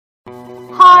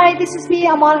Hi, this is me,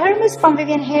 Amal Hermuz from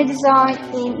Vivyan Hair Design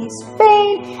in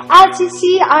Spain. As you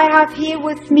see, I have here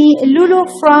with me Lulu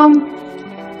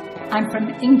I'm from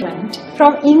England.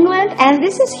 From England, and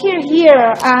this is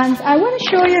here, and I want to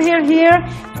show you here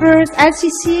first. As you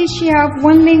see, she have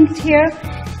one linked here,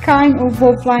 kind of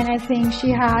bob line. I think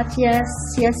she had, yes,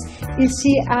 you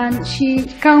see, and she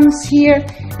comes here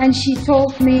and she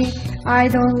told me, I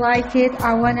don't like it,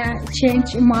 I want to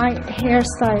change my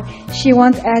hairstyle. She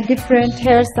wants a different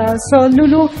hairstyle. So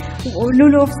Lulu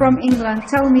from England,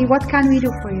 tell me, what can we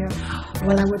do for you?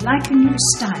 Well, I would like a new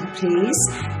style, please,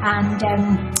 and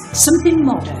something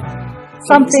modern.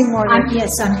 Something modern.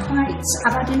 Yes, I've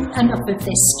had enough of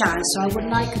this style, so I would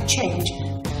like a change,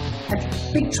 a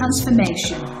big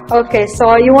transformation. Okay,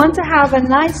 so you want to have a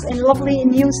nice and lovely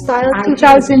new style,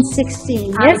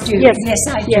 2016. Yes, yes,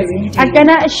 I do. Indeed. I'm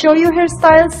gonna show you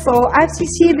hairstyles. So as you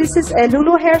see, this is a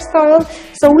Lulu hairstyle.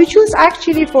 So we choose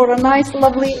actually for a nice,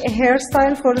 lovely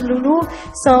hairstyle for Lulu.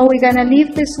 So we're gonna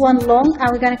leave this one long,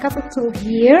 and we're gonna cut it to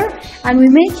here, and we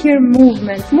make here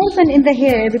movement in the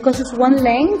hair because it's one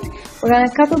length. We're gonna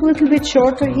cut it a little bit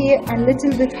shorter here and a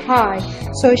little bit high,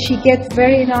 so she gets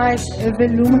very nice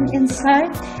volume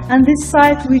inside. And this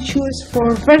side we choose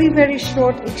for very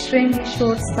short, extremely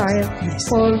short style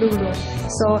for Lulu.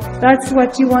 So that's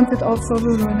what you wanted also,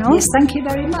 Lulu, no? Yes, thank you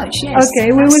very much. Yes.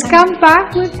 Okay, we will come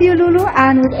back with you, Lulu,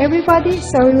 and with everybody.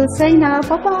 So we will say now,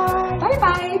 bye-bye.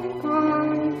 Bye-bye.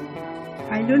 Bye.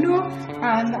 Hi, Lulu.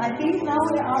 And I think now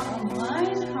we are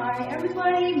online. Hi,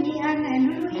 everybody. Me and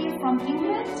Lulu here from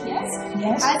England. Yes.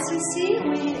 As you see,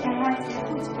 we have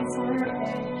put before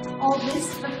all this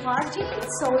the party.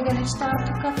 So we're gonna start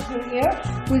to cut her hair.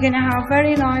 We're gonna have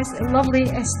very nice, lovely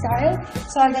style.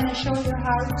 So I'm gonna show you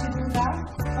how to do that.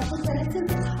 I put a little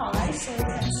bit high so you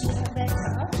can see her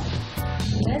better.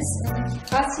 Yes.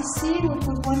 As you see, we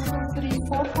put 1, 2, 3,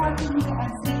 4 parts in here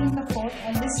and 3 in the fourth,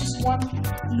 and this is one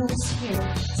loose here.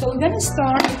 So we're gonna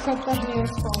start to cut the hair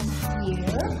from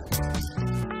here.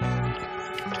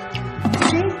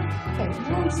 Okay. Okay.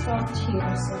 Now we start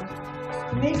here. So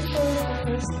make sure the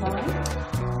first line.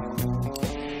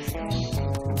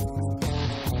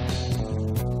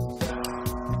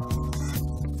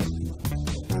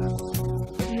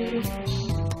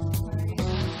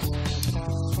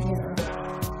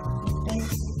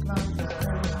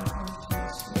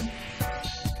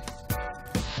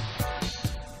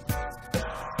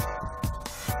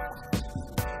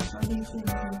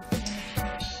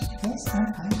 Yes, I'm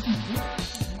fine.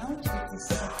 Now take the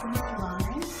second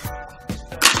line.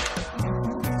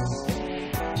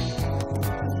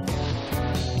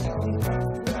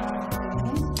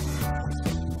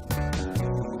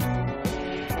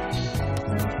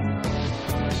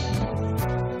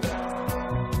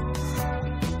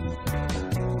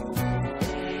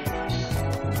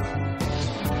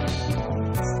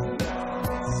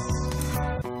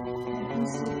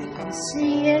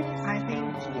 See it? I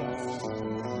think yes.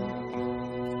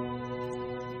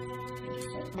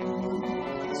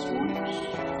 This one.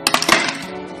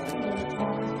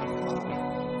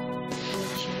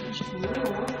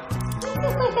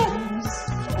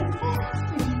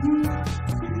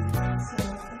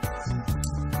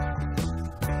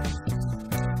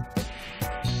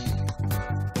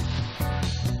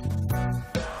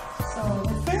 So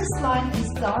the first line is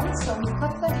done. So we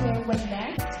cut the hair one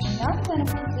length. Now I'm going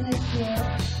to put in it here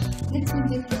little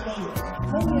bit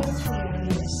layers here,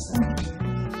 yes.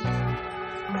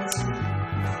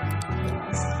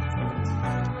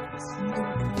 So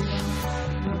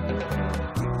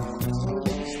we're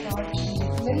going to start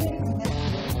with layer and then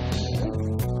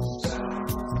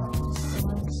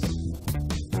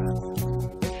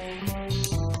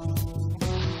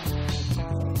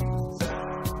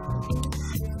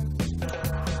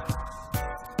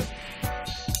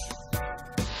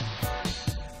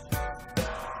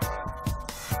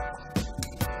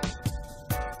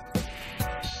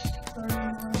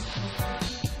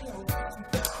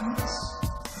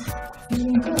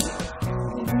Feeling good.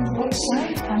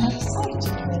 I'm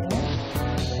excited really.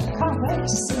 I can't wait to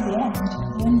see the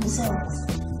end results.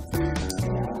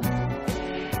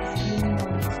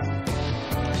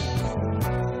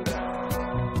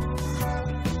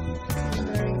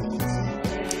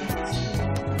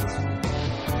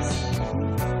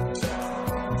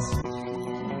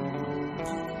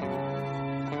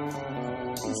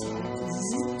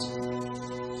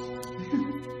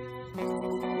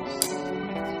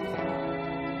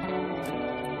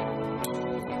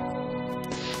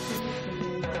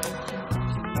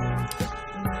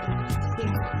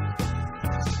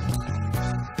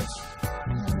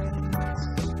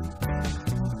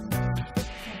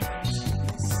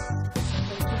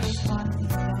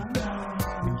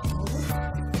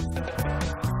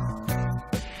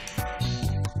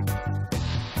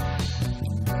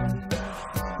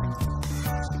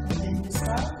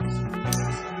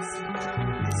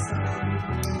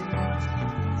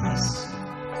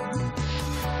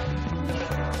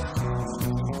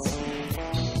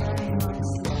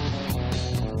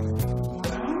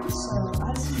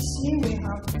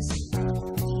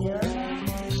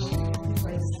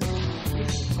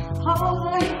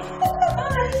 hi.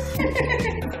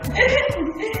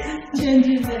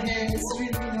 Changing the hair is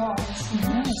really nice.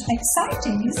 Yeah, it's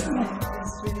exciting, isn't it?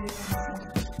 It's really amazing.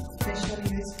 Especially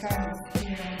this kind of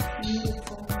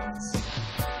beautiful ones.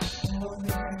 Lovely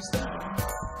hairstyle.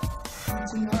 And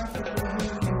to mark it with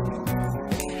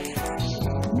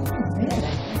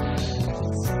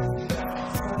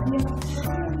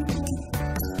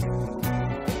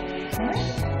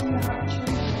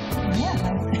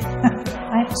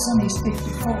I have a son who's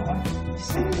 54.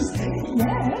 seriously?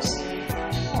 Yes.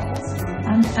 Oh, that's good.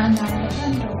 And I have a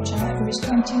granddaughter who is 29.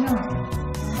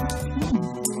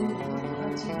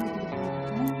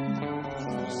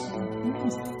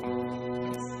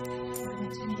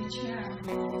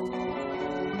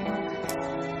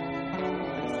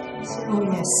 Oh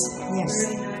yes, yes.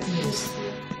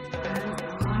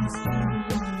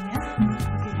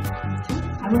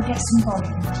 I will get some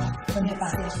volume from the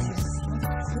back.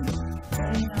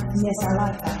 Yes, I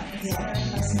like that. Yeah,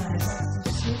 that's nice.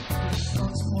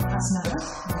 That's nice.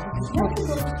 Now we go to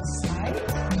the side.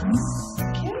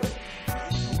 Thank you.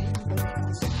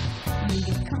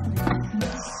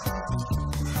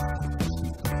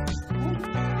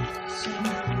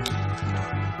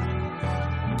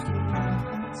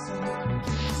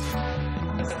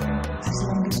 As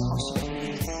long as possible.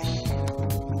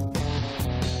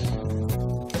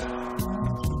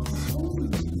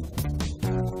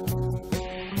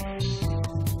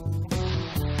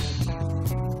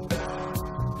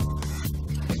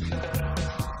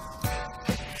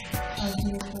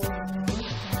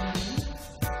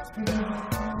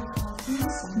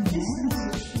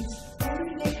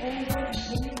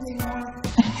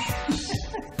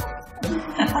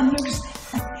 And looks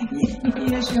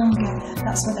years younger.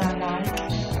 That's what I like.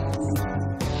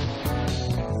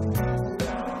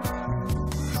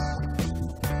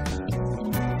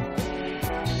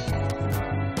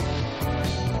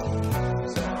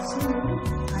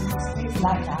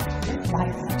 Like that.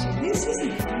 Like that. This is the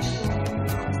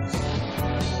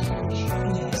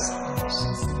Yes.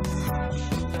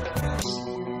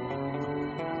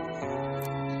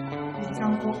 You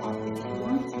can go up if you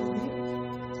want to.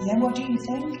 Yeah, what do you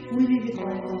think? We leave it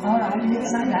like that. All right, leave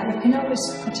it like that. We can always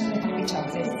put a little bit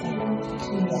of it.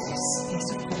 Yes, yes,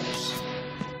 of course.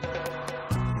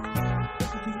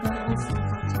 You can also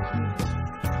cut it here.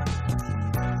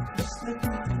 Just let me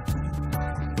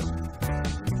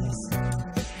Yes.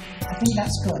 I think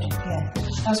that's good. Yeah,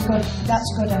 that's good. That's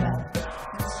good, Amal.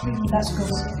 That's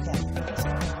good. Yeah.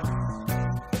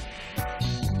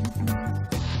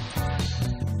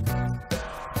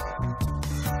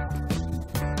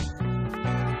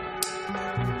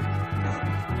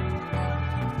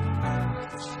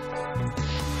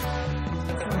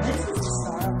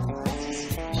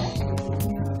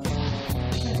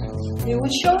 We will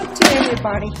show it to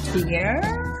everybody here.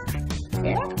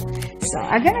 Yeah. So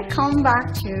I'm gonna come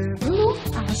back to Lulu.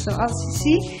 So as you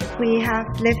see, we have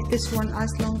left this one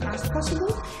as long as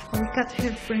possible. We cut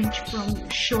her fringe from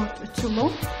short to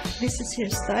long. This is her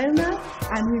style now,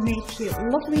 and we made here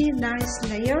lovely, nice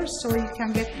layers so you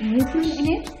can get movement in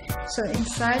it. So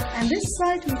inside and this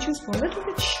side we choose for a little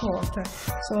bit shorter.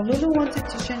 So Lulu wanted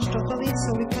to change totally,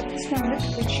 so we cut this one a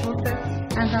little bit shorter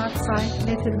and that side a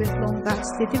little bit long.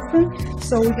 That's the difference.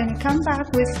 So we're gonna come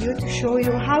back with you to show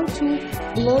you how to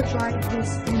blow dry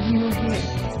this new hair.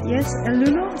 Yes,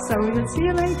 Lulu. So we will see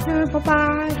you later. Bye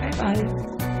bye. Bye.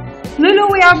 Lulu,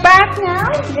 we are back now.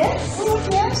 Yes.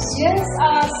 Yes. Yes.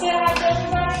 Say hi to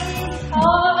everybody.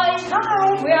 Hi.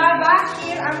 Hi. We are back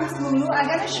here. I'm with Lulu. I'm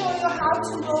gonna show you how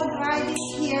to blow dry this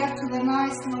hair to the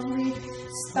nice, lovely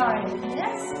style.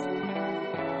 Yes.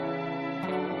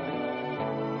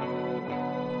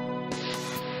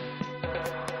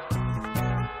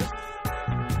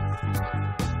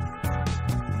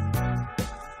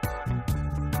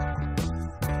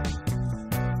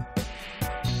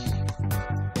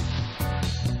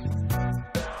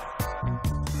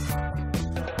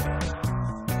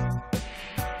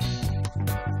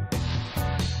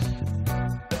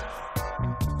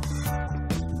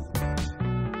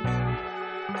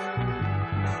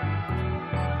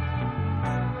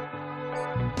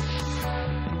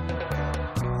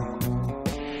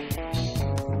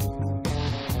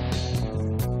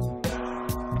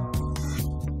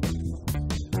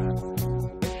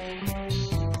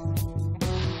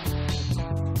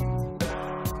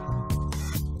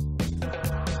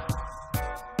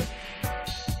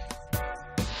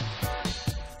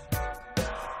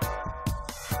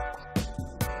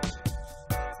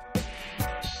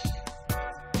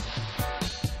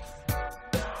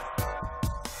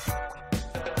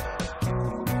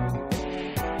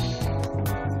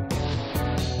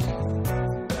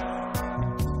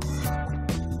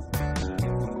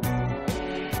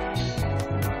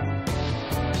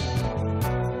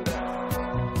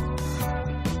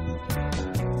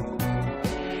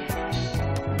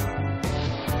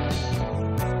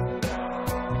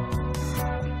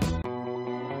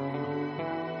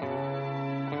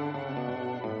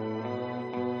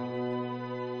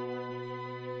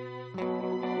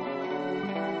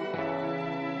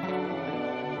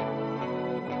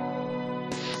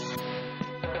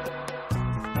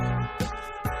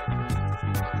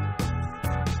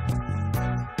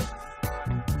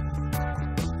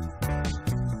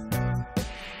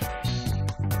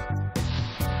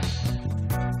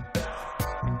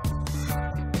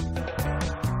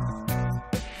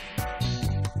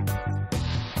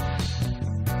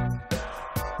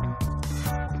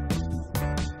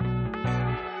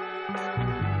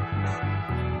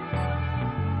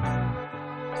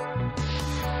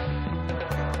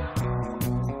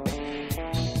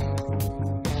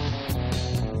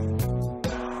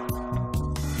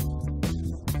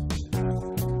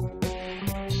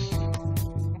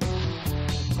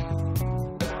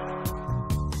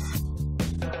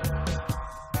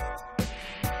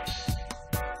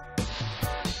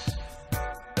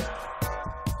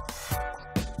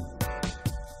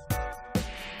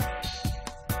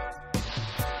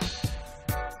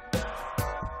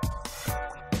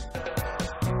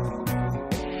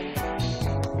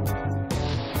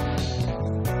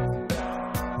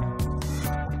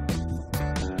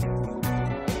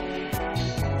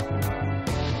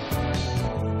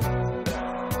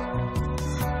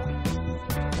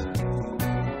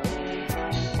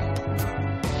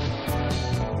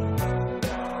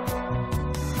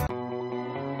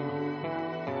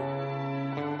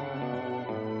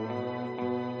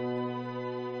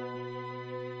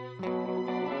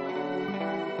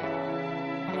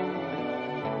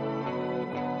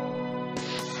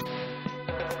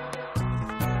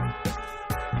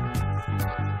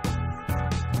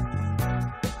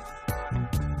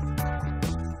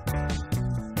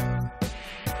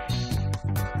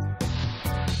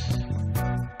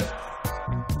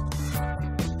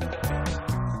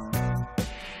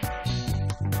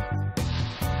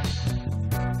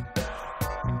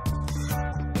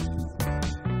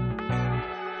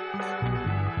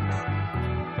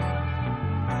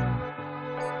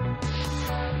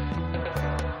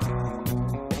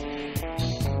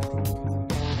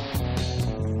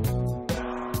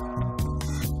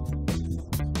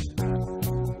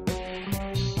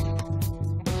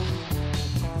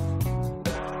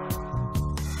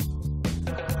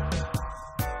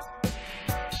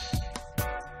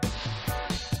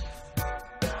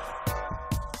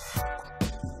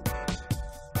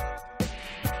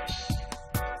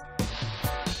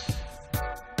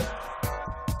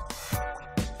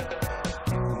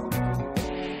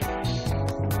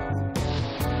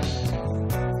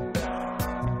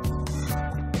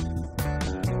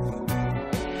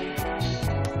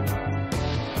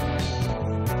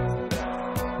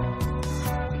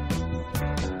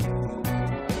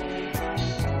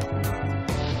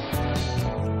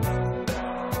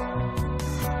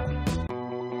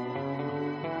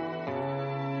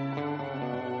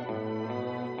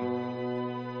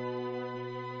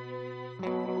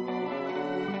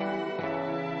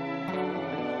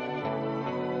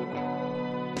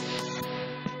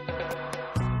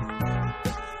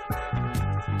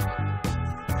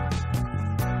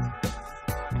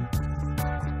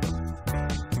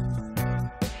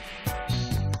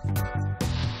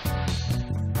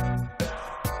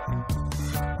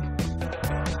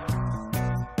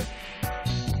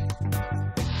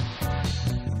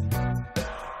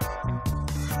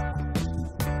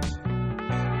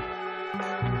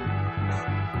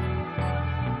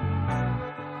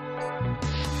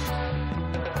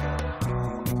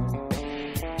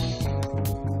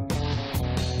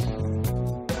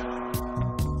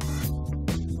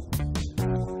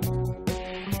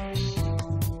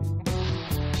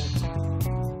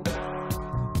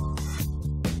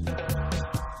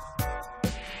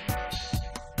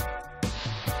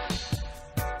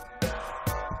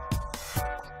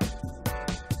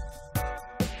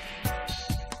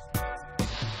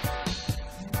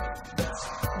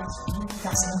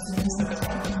 modern, isn't it?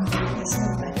 It's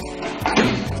lovely.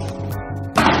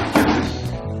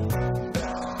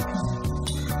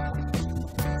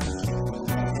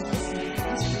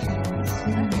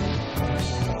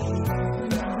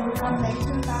 We'll come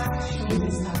later back, show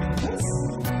this happiness.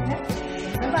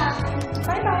 Bye-bye.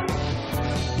 Bye-bye.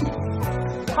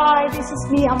 Hi, this is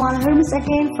me, Amal Hermuz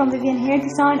again from Vivyan Hair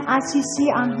Design. As you see,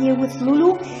 I'm here with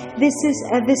Lulu. This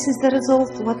is the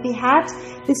result what we had.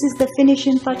 This is the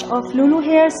finishing touch of Lulu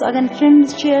hair. So I'm gonna trim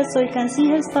this chair so you can see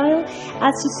her style.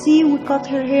 As you see, we cut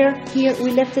her hair here.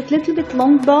 We left it a little bit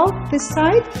long bow this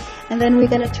side, and then we're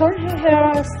gonna turn her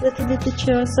hair a little bit the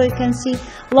chair so you can see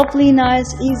lovely, nice,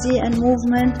 easy and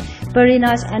movement, very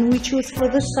nice. And we choose for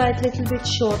this side a little bit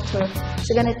shorter. So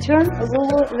I'm gonna turn a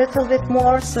little bit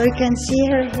more so you can see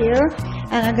her hair,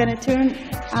 and I'm gonna turn.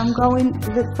 I'm going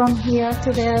from here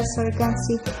to there so you can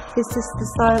see this is the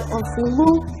style of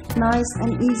Lulu. Nice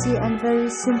and easy and very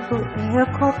simple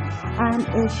haircut,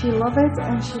 and she love it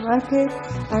and she like it,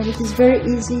 and it is very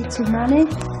easy to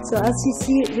manage. So as you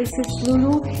see, this is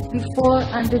Lulu before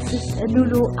and this is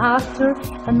Lulu after.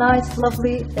 A nice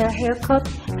lovely haircut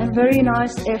and very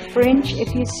nice fringe,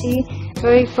 if you see,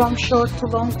 very from short to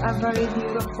long and very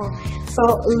beautiful. So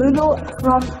Lulu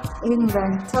from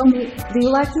England, tell me, do you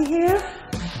like the hair?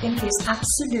 I think it's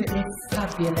absolutely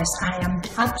fabulous. I am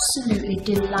absolutely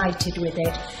delighted with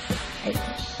it.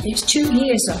 It's 2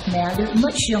 years of me. I look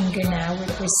much younger now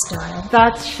with this style.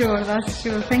 That's sure, that's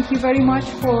sure. Thank you very much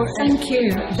for... Thank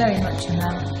you very much,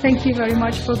 Amal. Thank you very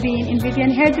much for being in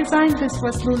Vivyan Hair Design. This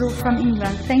was Lulu from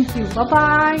England. Thank you.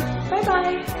 Bye-bye.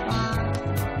 Bye-bye. Bye.